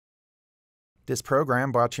This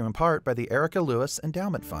program brought to you in part by the Erica Lewis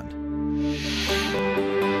Endowment Fund.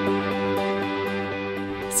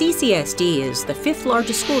 CCSD is the 5th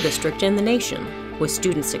largest school district in the nation, with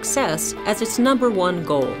student success as its #1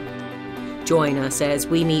 goal. Join us as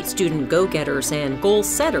we meet student go-getters and goal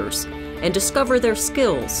setters and discover their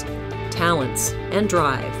skills, talents, and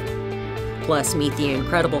drive. Plus, meet the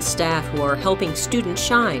incredible staff who are helping students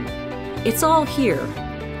shine. It's all here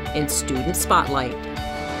in Student Spotlight.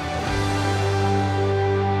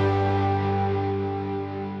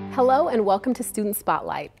 Hello and welcome to Student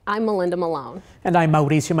Spotlight. I'm Melinda Malone. And I'm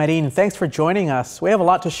Mauricio Marin. Thanks for joining us. We have a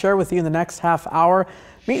lot to share with you in the next half hour.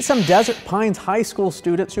 Meet some Desert Pines High School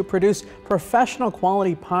students who produce professional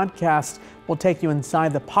quality podcasts. We'll take you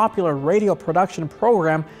inside the popular radio production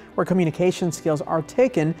program where communication skills are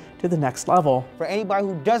taken to the next level. For anybody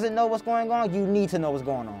who doesn't know what's going on, you need to know what's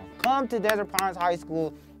going on. Come to Desert Pines High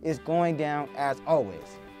School. It's going down as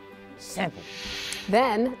always. Simple.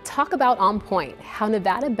 Then, talk about On Point, how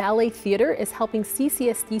Nevada Ballet Theatre is helping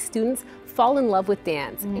CCSD students fall in love with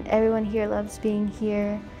dance. Everyone here loves being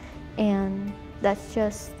here, and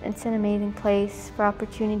it's an amazing place for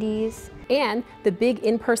opportunities. And the big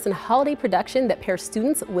in-person holiday production that pairs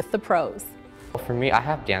students with the pros. For me, I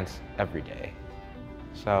have dance every day.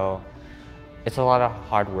 So it's a lot of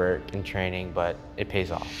hard work and training, but it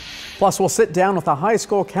pays off. Plus, we'll sit down with a high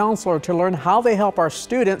school counselor to learn how they help our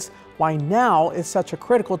students, why now is such a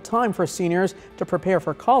critical time for seniors to prepare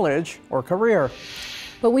for college or career.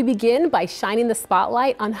 But we begin by shining the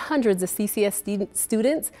spotlight on hundreds of CCSD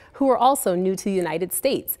students who are also new to the United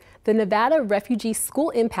States. The Nevada Refugee School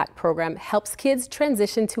Impact Program helps kids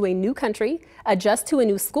transition to a new country, adjust to a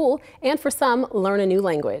new school, and for some, learn a new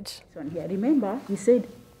language. So here, remember, we said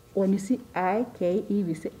when you see I-K-E,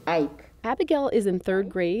 we say Ike. Abigail is in 3rd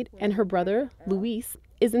grade and her brother, Luis,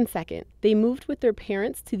 is in 2nd. They moved with their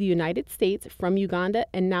parents to the United States from Uganda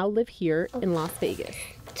and now live here in Las Vegas.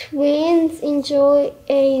 Twins enjoy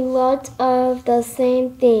a lot of the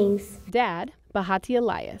same things. Dad, Bahati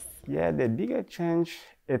Elias. Yeah, the bigger change,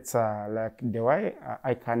 it's like the way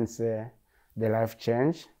I can say the life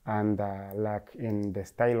change, and like in the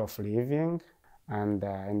style of living and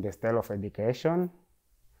in the style of education,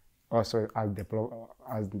 also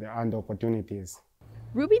as the opportunities.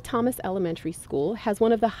 Ruby Thomas Elementary School has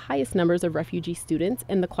one of the highest numbers of refugee students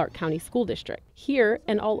in the Clark County School District. Here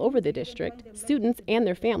and all over the district, students and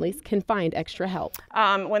their families can find extra help.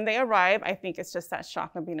 When they arrive, I think it's just that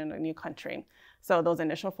shock of being in a new country. So those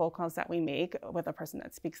initial phone calls that we make with a person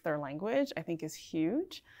that speaks their language, I think is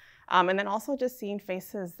huge. And then also just seeing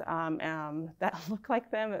faces that look like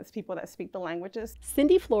them, as people that speak the languages.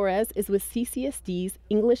 Cindy Flores is with CCSD's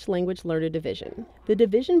English Language Learner Division. The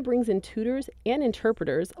division brings in tutors and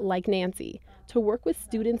interpreters like Nancy to work with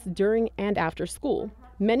students during and after school.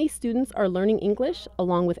 Many students are learning English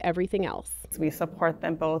along with everything else. We support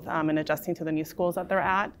them both in adjusting to the new schools that they're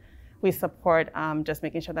at. We support just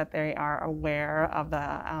making sure that they are aware of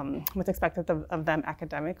what's expected of them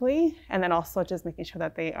academically, and then also just making sure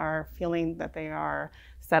that they are feeling that they are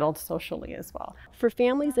settled socially as well. For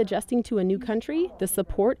families adjusting to a new country, the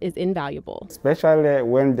support is invaluable. Especially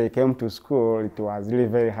when they came to school, it was really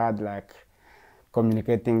very hard, like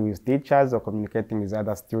communicating with teachers or communicating with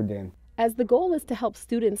other students. As the goal is to help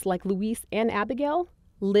students like Luis and Abigail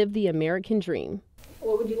live the American dream.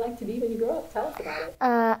 What would you like to be when you grow up? Tell us about it.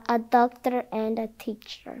 A doctor and a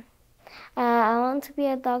teacher. I want to be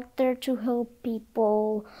a doctor to help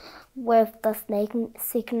people with the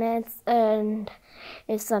sickness, and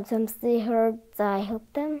if sometimes they hurt, I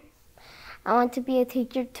help them. I want to be a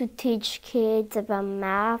teacher to teach kids about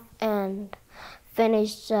math and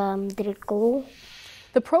finish their goal.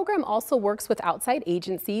 The program also works with outside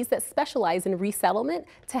agencies that specialize in resettlement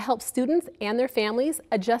to help students and their families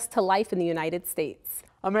adjust to life in the United States.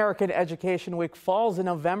 American Education Week falls in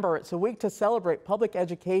November. It's a week to celebrate public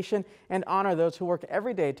education and honor those who work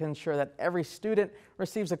every day to ensure that every student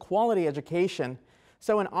receives a quality education.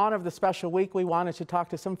 So in honor of the special week, we wanted to talk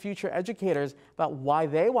to some future educators about why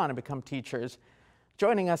they want to become teachers.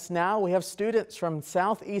 Joining us now, we have students from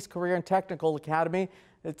Southeast Career and Technical Academy.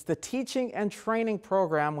 It's the teaching and training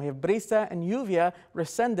program. We have Brisa and Yuvia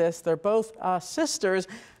Resendez. They're both sisters.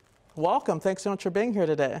 Welcome. Thanks so much for being here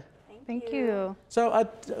today. Thank you. So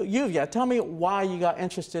Yuvia, tell me why you got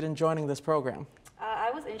interested in joining this program.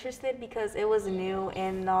 I was interested because it was new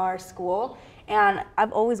in our school, and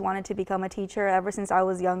I've always wanted to become a teacher. Ever since I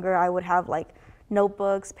was younger, I would have like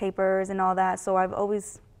notebooks, papers, and all that. So I've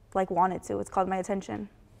always wanted to. It's called my attention.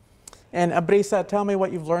 And Brisa, tell me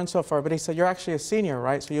what you've learned so far. Brisa, you're actually a senior,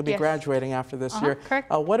 right? So you'll be graduating after this year.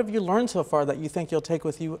 Correct. What have you learned so far that you think you'll take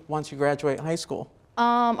with you once you graduate high school?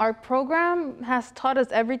 Our program has taught us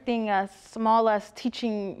everything as small as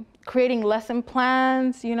creating lesson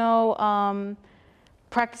plans,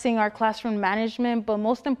 practicing our classroom management, but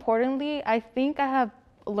most importantly, I think I have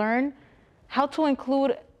learned how to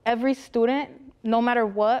include every student, no matter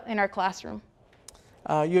what, in our classroom.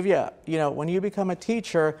 When you become a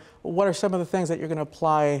teacher, what are some of the things that you're going to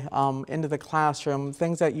apply into the classroom?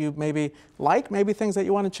 Things that you maybe things that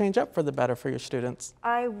you want to change up for the better for your students?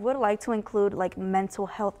 I would like to include like mental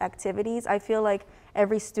health activities. I feel like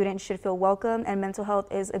every student should feel welcome, and mental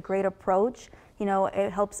health is a great approach. It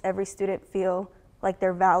helps every student feel like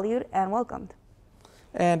they're valued and welcomed.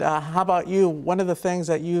 And how about you? One of the things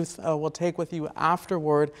that youth will take with you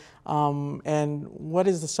afterward, and what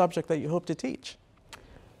is the subject that you hope to teach?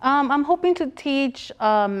 I'm hoping to teach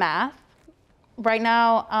math. Right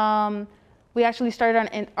now, we actually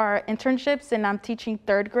started our internships, and I'm teaching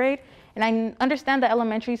 3rd grade. And I understand that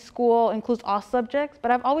elementary school includes all subjects,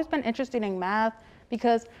 but I've always been interested in math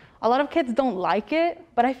because a lot of kids don't like it,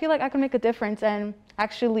 but I feel like I can make a difference and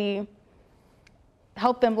actually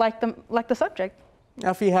help them like the subject.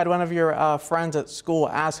 Now, if you had one of your friends at school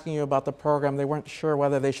asking you about the program, they weren't sure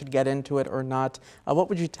whether they should get into it or not, what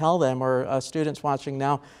would you tell them, or students watching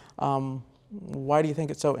now, why do you think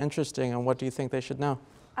it's so interesting, and what do you think they should know?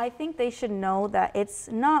 I think they should know that it's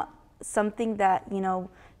not something that,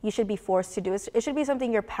 you should be forced to do. It should be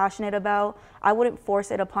something you're passionate about. I wouldn't force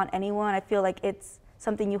it upon anyone. I feel like it's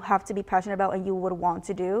something you have to be passionate about and you would want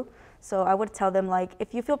to do. So I would tell them, like,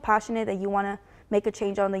 if you feel passionate and you want to make a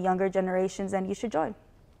change on the younger generations, then you should join.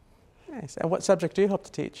 Nice. And what subject do you hope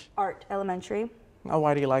to teach? Art, elementary. Oh,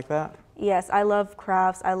 why do you like that? Yes, I love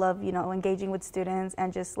crafts. I love, engaging with students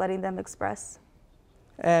and just letting them express.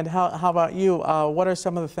 And how about you? What are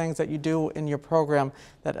some of the things that you do in your program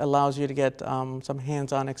that allows you to get some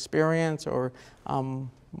hands-on experience, or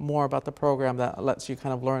more about the program that lets you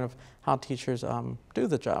kind of learn of how teachers do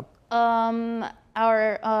the job?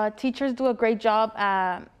 Our teachers do a great job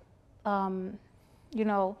at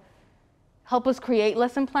help us create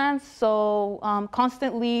lesson plans. So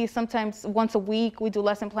constantly, sometimes once a week, we do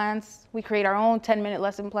lesson plans. We create our own 10-minute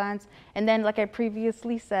lesson plans. And then, like I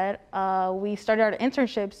previously said, we started our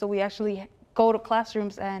internship, so we actually go to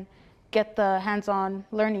classrooms and get the hands-on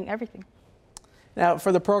learning, everything. Now,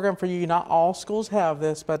 for the program for you, not all schools have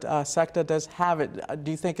this, but SECTA does have it.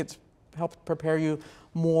 Do you think it's helped prepare you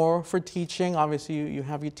more for teaching? Obviously, you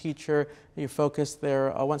have your teacher, you focus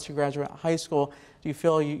there. Once you graduate high school, do you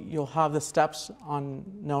feel you'll have the steps on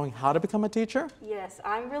knowing how to become a teacher? Yes,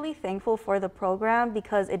 I'm really thankful for the program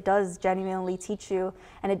because it does genuinely teach you,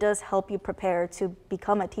 and it does help you prepare to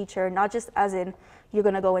become a teacher, not just as in you're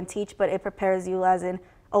going to go and teach, but it prepares you as in,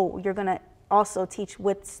 oh, you're going to also teach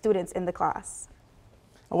with students in the class.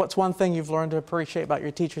 What's one thing you've learned to appreciate about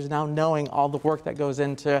your teachers now, knowing all the work that goes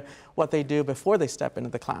into what they do before they step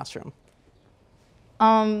into the classroom?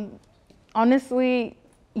 Honestly,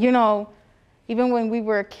 even when we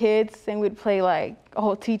were kids and we'd play like,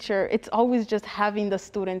 oh, teacher, it's always just having the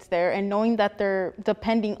students there and knowing that they're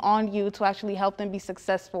depending on you to actually help them be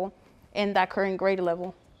successful in that current grade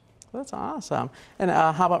level. That's awesome. And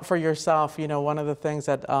how about for yourself? One of the things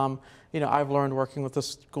that I've learned working with the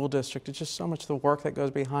school district is just so much the work that goes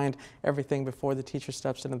behind everything before the teacher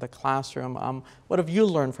steps into the classroom. What have you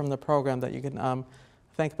learned from the program that you can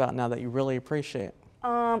think about now that you really appreciate?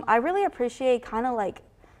 I really appreciate kind of like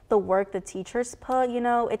the work the teachers put.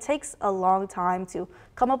 It takes a long time to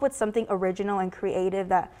come up with something original and creative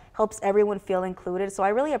that helps everyone feel included. So I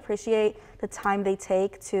really appreciate the time they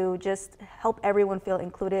take to just help everyone feel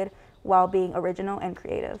included while being original and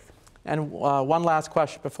creative. And one last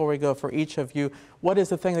question before we go for each of you. What is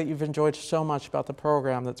the thing that you've enjoyed so much about the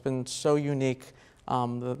program that's been so unique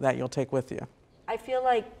that you'll take with you? I feel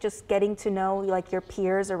like just getting to know like your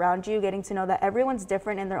peers around you, getting to know that everyone's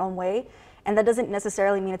different in their own way. And that doesn't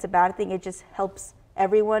necessarily mean it's a bad thing. It just helps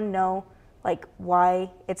everyone know like why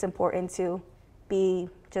it's important to be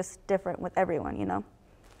just different with everyone,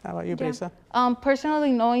 How about you, Brisa?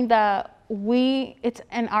 Personally, knowing that it's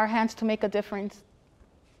in our hands to make a difference.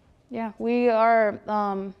 Yeah, we are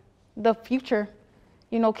the future.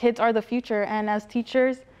 Kids are the future, and as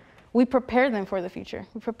teachers, we prepare them for the future.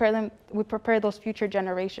 We prepare those future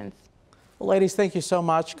generations. Well, ladies, thank you so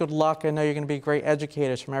much. Good luck. I know you're going to be great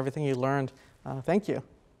educators from everything you learned. Thank you.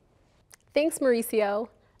 Thanks, Mauricio.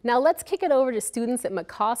 Now let's kick it over to students at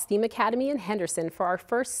McCaw STEAM Academy in Henderson for our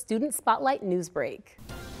first Student Spotlight News Break.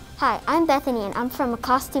 Hi, I'm Bethany, and I'm from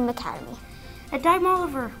McCaw STEAM Academy. And I'm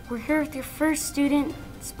Oliver. We're here with your first Student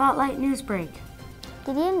Spotlight News Break.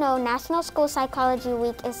 Did you know National School Psychology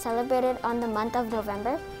Week is celebrated on the month of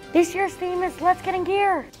November? This year's theme is Let's Get in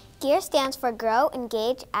Gear. GEAR stands for Grow,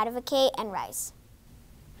 Engage, Advocate, and Rise.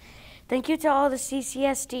 Thank you to all the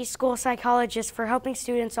CCSD school psychologists for helping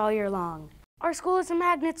students all year long. Our school is a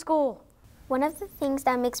magnet school. One of the things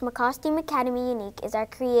that makes McCaw STEAM Academy unique is our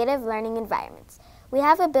creative learning environments. We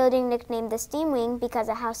have a building nicknamed the STEAM Wing because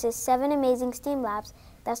it houses 7 amazing STEAM labs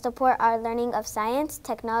that support our learning of science,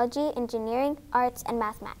 technology, engineering, arts, and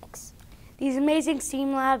mathematics. These amazing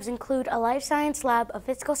STEAM labs include a life science lab, a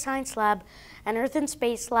physical science lab, an earth and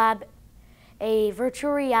space lab, a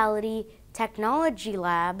virtual reality technology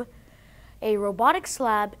lab, a robotics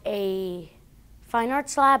lab, a fine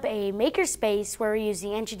arts lab, a makerspace where we use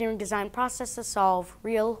the engineering design process to solve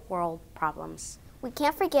real-world problems. We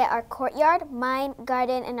can't forget our courtyard, mine,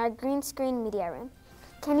 garden, and our green screen media room.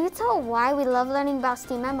 Can you tell why we love learning about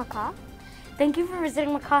STEAM at McCaw? Thank you for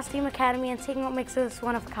visiting McCaw STEAM Academy and seeing what makes us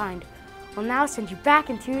one of a kind. We'll now send you back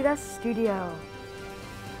into the studio.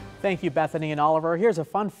 Thank you, Bethany and Oliver. Here's a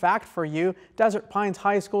fun fact for you. Desert Pines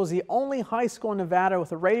High School is the only high school in Nevada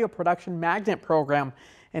with a radio production magnet program.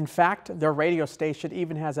 In fact, their radio station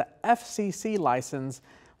even has a FCC license.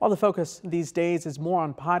 While the focus these days is more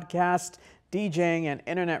on podcast, DJing, and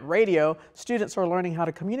internet radio, students are learning how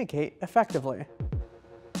to communicate effectively.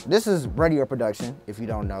 This is radio production, if you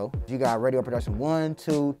don't know. You got radio production 1,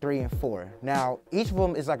 2, 3, and 4. Now, each of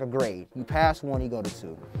them is like a grade. You pass 1, you go to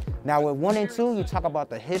 2. Now, with 1 and 2, you talk about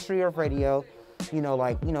the history of radio,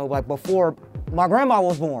 like before my grandma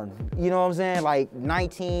was born. You know what I'm saying? Like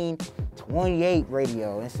 1928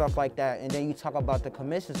 radio and stuff like that. And then you talk about the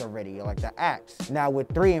commissions of radio, like the acts. Now, with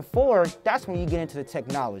 3 and 4, that's when you get into the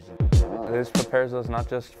technology. This prepares us not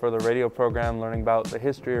just for the radio program, learning about the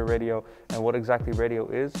history of radio and what exactly radio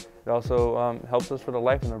is. It also helps us for the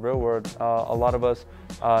life in the real world. A lot of us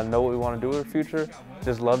know what we want to do in the future,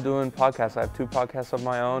 just love doing podcasts. I have 2 podcasts of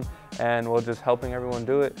my own, and we're just helping everyone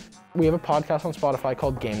do it. We have a podcast on Spotify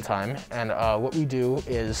called Game Time, and what we do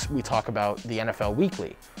is we talk about the NFL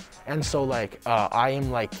weekly. And so I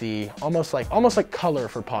am like the almost like color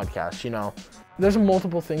for podcasts, you know. There's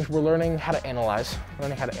multiple things. We're learning how to analyze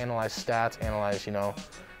stats,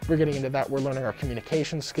 we're getting into that. We're learning our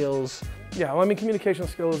communication skills. Yeah, well, I mean, communication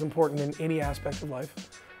skill is important in any aspect of life.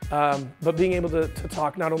 But being able to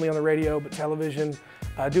talk not only on the radio, but television,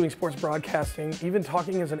 doing sports broadcasting, even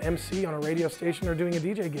talking as an MC on a radio station or doing a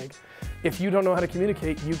DJ gig. If you don't know how to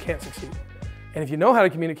communicate, you can't succeed. And if you know how to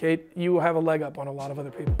communicate, you will have a leg up on a lot of other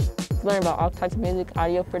people. Learn about all types of music,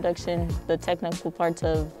 audio production, the technical parts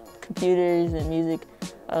of computers and music,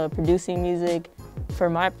 producing music. For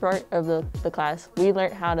my part of the class, we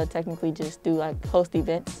learned how to technically just do host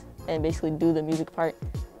events and basically do the music part.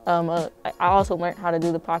 I also learned how to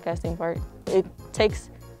do the podcasting part. It takes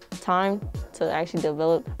time to actually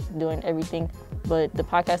develop doing everything, but the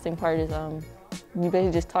podcasting part is you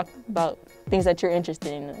basically just talk about things that you're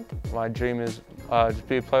interested in. My dream is just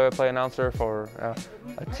be a play-by-play announcer for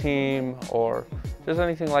a team or just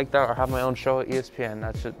anything like that, or have my own show at ESPN.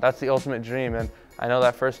 That's the ultimate dream, and I know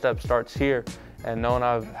that first step starts here. And knowing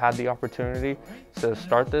I've had the opportunity to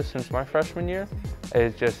start this since my freshman year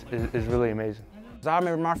is really amazing. I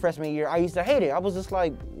remember my freshman year, I used to hate it. I was just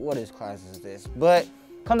like, what class is this? But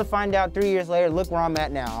come to find out 3 years later, look where I'm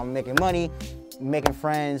at now. I'm making money, making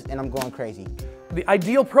friends, and I'm going crazy. The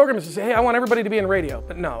ideal program is to say, hey, I want everybody to be in radio.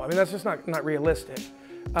 But no, I mean, that's just not realistic.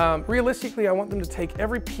 Realistically, I want them to take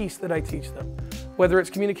every piece that I teach them, whether it's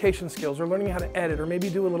communication skills or learning how to edit or maybe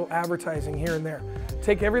do a little advertising here and there.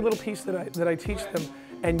 Take every little piece that I teach them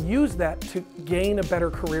and use that to gain a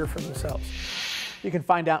better career for themselves. You can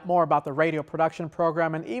find out more about the radio production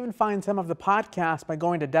program and even find some of the podcasts by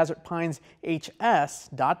going to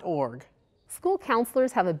desertpineshs.org. School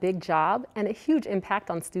counselors have a big job and a huge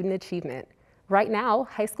impact on student achievement. Right now,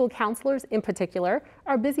 high school counselors in particular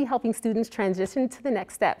are busy helping students transition to the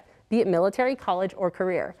next step, be it military, college, or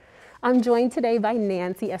career. I'm joined today by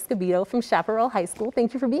Nancy Escobedo from Chaparral High School.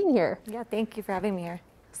 Thank you for being here. Yeah, thank you for having me here.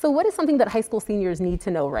 So what is something that high school seniors need to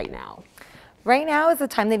know right now? Right now is the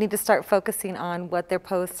time they need to start focusing on what their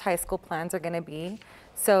post-high school plans are going to be.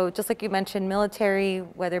 So just like you mentioned, military,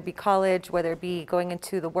 whether it be college, whether it be going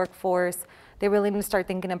into the workforce, they really need to start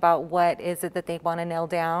thinking about what is it that they want to nail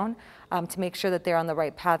down to make sure that they're on the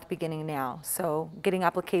right path beginning now. So getting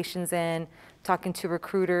applications in, talking to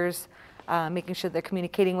recruiters, making sure they're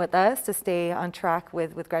communicating with us to stay on track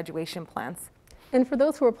with graduation plans. And for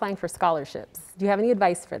those who are applying for scholarships, do you have any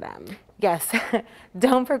advice for them? Yes,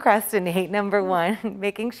 don't procrastinate, number one,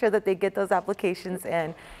 making sure that they get those applications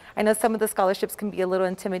in. I know some of the scholarships can be a little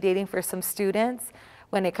intimidating for some students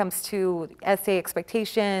when it comes to essay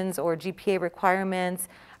expectations or GPA requirements.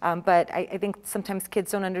 But I think sometimes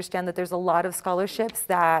kids don't understand that there's a lot of scholarships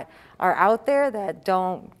that are out there that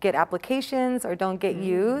don't get applications or don't get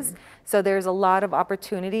used. So there's a lot of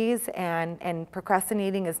opportunities, and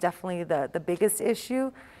procrastinating is definitely the biggest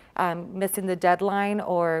issue. Missing the deadline,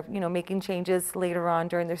 or making changes later on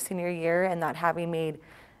during their senior year and not having made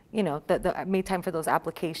made time for those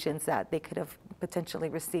applications that they could have potentially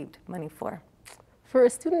received money for. For a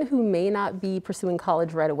student who may not be pursuing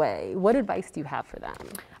college right away, what advice do you have for them?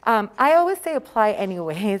 I always say apply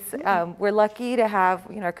anyways. We're lucky to have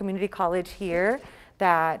our community college here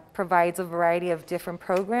that provides a variety of different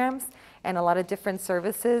programs and a lot of different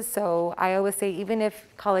services. So I always say, even if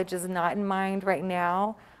college is not in mind right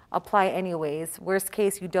now, apply anyways. Worst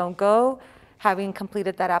case, you don't go. Having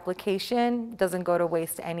completed that application doesn't go to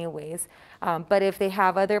waste anyways. But if they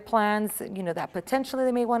have other plans, that potentially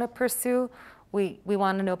they may want to pursue, we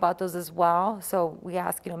want to know about those as well. So we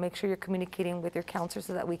ask, make sure you're communicating with your counselor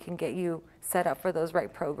so that we can get you set up for those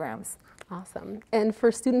right programs. Awesome. And for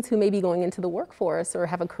students who may be going into the workforce or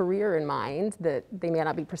have a career in mind that they may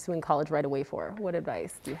not be pursuing college right away for, what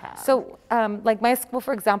advice do you have? So like my school,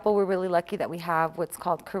 for example, we're really lucky that we have what's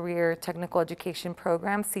called Career Technical Education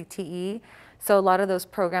Program, CTE. So a lot of those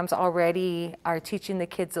programs already are teaching the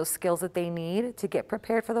kids those skills that they need to get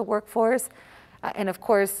prepared for the workforce. And of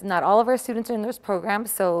course, not all of our students are in those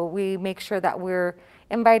programs, so we make sure that we're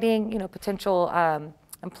inviting, potential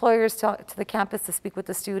employers to the campus to speak with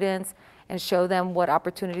the students and show them what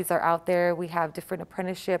opportunities are out there. We have different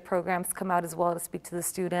apprenticeship programs come out as well to speak to the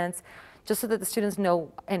students, just so that the students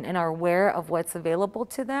know and are aware of what's available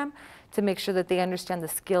to them, to make sure that they understand the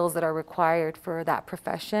skills that are required for that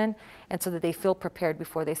profession, and so that they feel prepared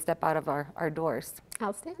before they step out of our doors.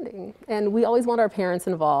 Outstanding. And we always want our parents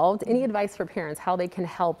involved. Any advice for parents, how they can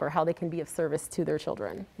help or how they can be of service to their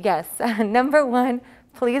children? Yes. Number one,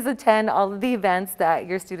 please attend all of the events that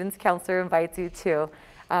your student's counselor invites you to.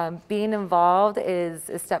 Being involved is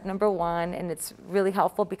step number one, and it's really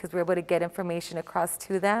helpful because we're able to get information across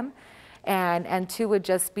to them. And two would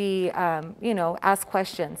just be, ask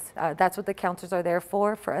questions. That's what the counselors are there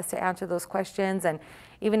for us to answer those questions. And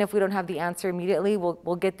even if we don't have the answer immediately,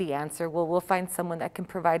 we'll get the answer. We'll find someone that can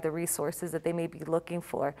provide the resources that they may be looking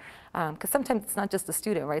for. Because sometimes it's not just the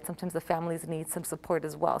student, right? Sometimes the families need some support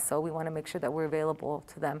as well. So we want to make sure that we're available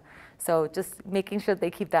to them. So just making sure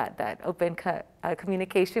they keep that open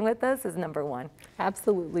communication with us is number one.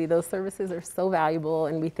 Absolutely. Those services are so valuable,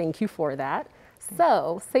 and we thank you for that.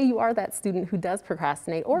 So, say you are that student who does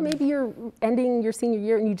procrastinate, or maybe you're ending your senior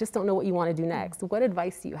year and you just don't know what you want to do next. What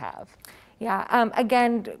advice do you have? Yeah,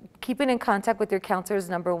 again, keeping in contact with your counselor is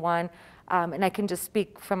number one. And I can just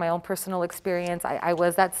speak from my own personal experience. I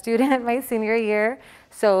was that student my senior year.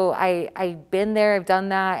 So I've been there, I've done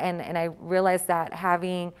that, and I realized that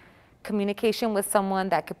having communication with someone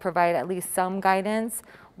that could provide at least some guidance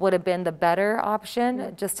would have been the better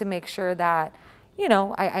option, just to make sure that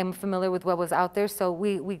I'm familiar with what was out there. So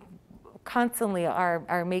we constantly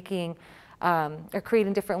are making, are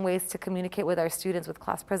creating different ways to communicate with our students, with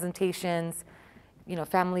class presentations,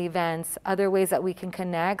 family events, other ways that we can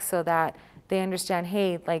connect so that they understand,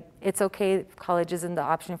 hey, like, it's okay if college isn't the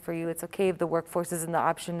option for you. It's okay if the workforce isn't the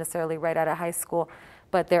option necessarily right out of high school,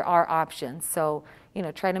 but there are options. So,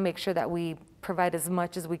 try to make sure that we provide as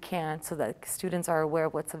much as we can so that students are aware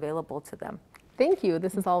of what's available to them. Thank you.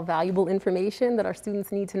 This is all valuable information that our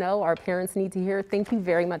students need to know, our parents need to hear. Thank you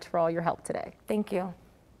very much for all your help today. Thank you.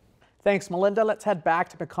 Thanks, Melinda. Let's head back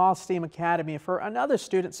to McCaw STEAM Academy for another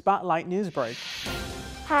Student Spotlight News Break.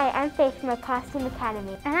 Hi, I'm Faith from McCaw STEAM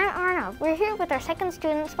Academy. And I'm Arnav. We're here with our second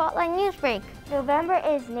Student Spotlight News Break. November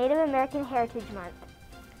is Native American Heritage Month.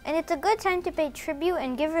 And it's a good time to pay tribute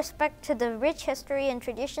and give respect to the rich history and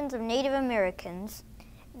traditions of Native Americans.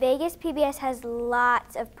 Vegas PBS has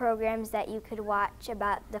lots of programs that you could watch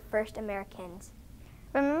about the first Americans.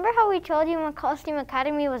 Remember how we told you McCaw STEAM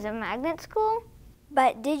Academy was a magnet school?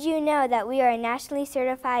 But did you know that we are a nationally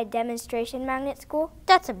certified demonstration magnet school?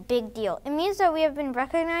 That's a big deal. It means that we have been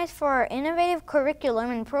recognized for our innovative curriculum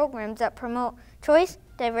and programs that promote choice,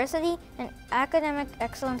 diversity, and academic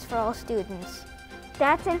excellence for all students.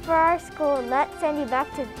 That's it for our school. Let's send you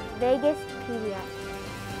back to Vegas PBS.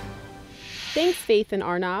 Thanks, Faith and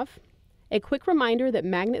Arnav. A quick reminder that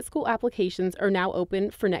magnet school applications are now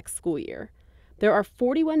open for next school year. There are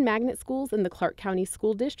 41 magnet schools in the Clark County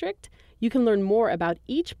School District. You can learn more about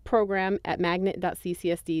each program at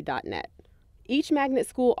magnet.ccsd.net. Each magnet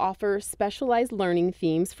school offers specialized learning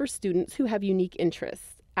themes for students who have unique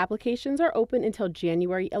interests. Applications are open until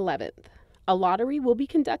January 11th. A lottery will be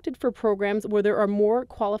conducted for programs where there are more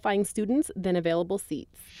qualifying students than available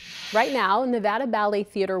seats. Right now, Nevada Ballet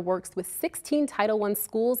Theatre works with 16 Title I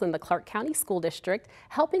schools in the Clark County School District,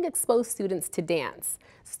 helping expose students to dance.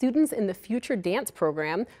 Students in the Future Dance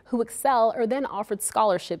program who excel are then offered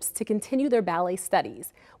scholarships to continue their ballet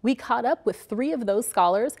studies. We caught up with 3 of those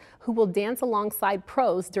scholars who will dance alongside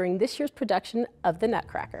pros during this year's production of The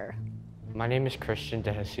Nutcracker. My name is Christian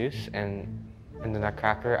De Jesus, and in The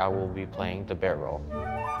Nutcracker, I will be playing the bear role.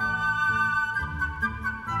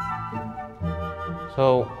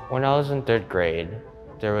 So when I was in 3rd grade,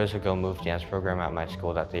 there was a Go Move dance program at my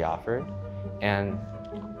school that they offered, and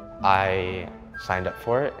I signed up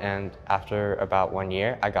for it, and after about 1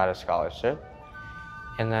 year, I got a scholarship,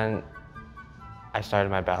 and then I started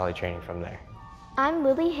my ballet training from there. I'm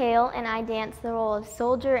Lily Hale, and I dance the role of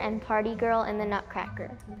soldier and party girl in The Nutcracker.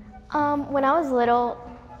 When I was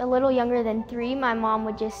a little younger than 3, my mom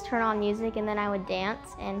would just turn on music and then I would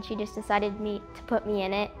dance, and she just decided to put me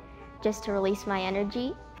in it just to release my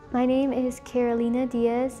energy. My name is Carolina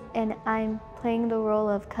Diaz, and I'm playing the role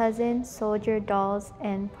of cousin, soldier, dolls,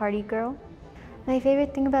 and party girl. My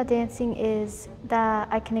favorite thing about dancing is that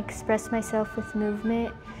I can express myself with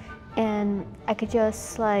movement, and I could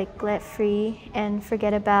just let free and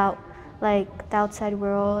forget about the outside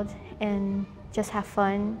world and just have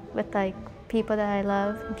fun with people that I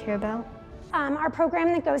love and care about. Our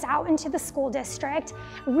program that goes out into the school district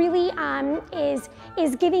really is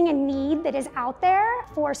giving a need that is out there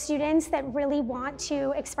for students that really want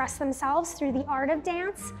to express themselves through the art of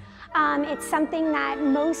dance. It's something that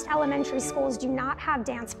most elementary schools do not have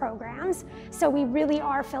dance programs, so we really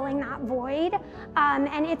are filling that void.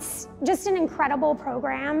 And it's just an incredible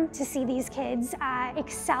program to see these kids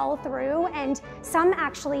excel through, and some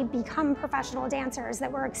actually become professional dancers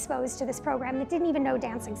that were exposed to this program that didn't even know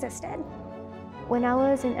dance existed. When I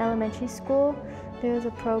was in elementary school, there was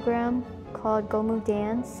a program called Go Move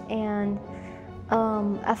Dance, and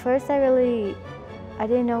at first I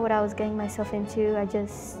didn't know what I was getting myself into. I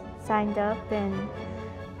just signed up, and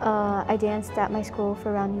I danced at my school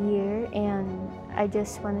for around a year, and I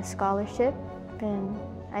just won a scholarship, and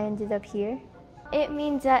I ended up here. It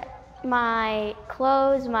means that my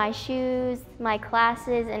clothes, my shoes, my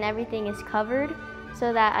classes, and everything is covered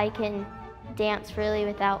so that I can dance freely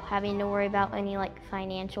without having to worry about any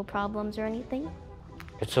financial problems or anything.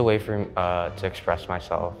 It's a way for me to express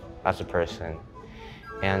myself as a person,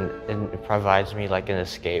 and it provides me an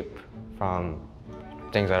escape from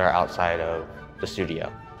things that are outside of the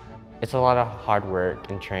studio. It's a lot of hard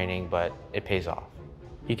work and training, but it pays off.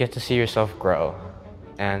 You get to see yourself grow,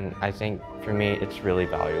 and I think for me it's really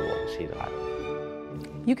valuable to see that.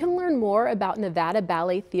 You can learn more about Nevada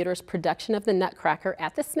Ballet Theatre's production of The Nutcracker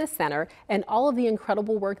at the Smith Center and all of the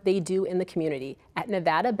incredible work they do in the community at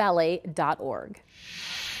nevadaballet.org.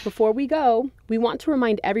 Before we go, we want to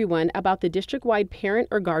remind everyone about the district-wide parent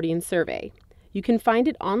or guardian survey. You can find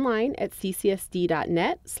it online at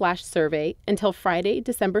ccsd.net/survey until Friday,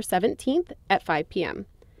 December 17th at 5 p.m.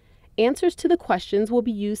 Answers to the questions will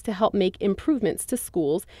be used to help make improvements to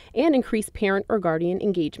schools and increase parent or guardian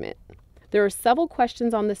engagement. There are several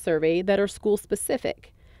questions on the survey that are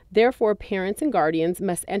school-specific. Therefore, parents and guardians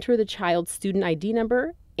must enter the child's student ID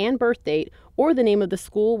number and birth date or the name of the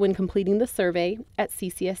school when completing the survey at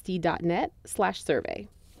ccsd.net/survey.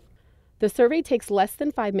 The survey takes less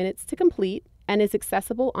than 5 minutes to complete and is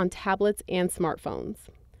accessible on tablets and smartphones.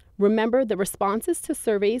 Remember, the responses to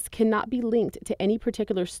surveys cannot be linked to any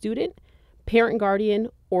particular student, parent, guardian,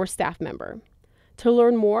 or staff member. To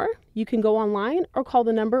learn more, you can go online or call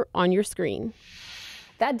the number on your screen.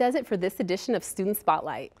 That does it for this edition of Student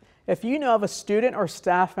Spotlight. If you know of a student or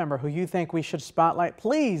staff member who you think we should spotlight,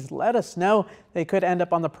 please let us know. They could end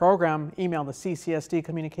up on the program. Email the CCSD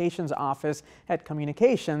Communications Office at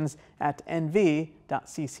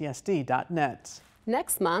communications@nv.ccsd.net.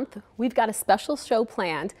 Next month, we've got a special show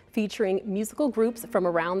planned featuring musical groups from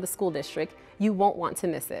around the school district. You won't want to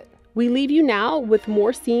miss it. We leave you now with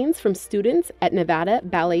more scenes from students at Nevada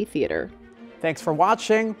Ballet Theatre. Thanks for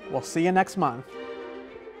watching. We'll see you next month.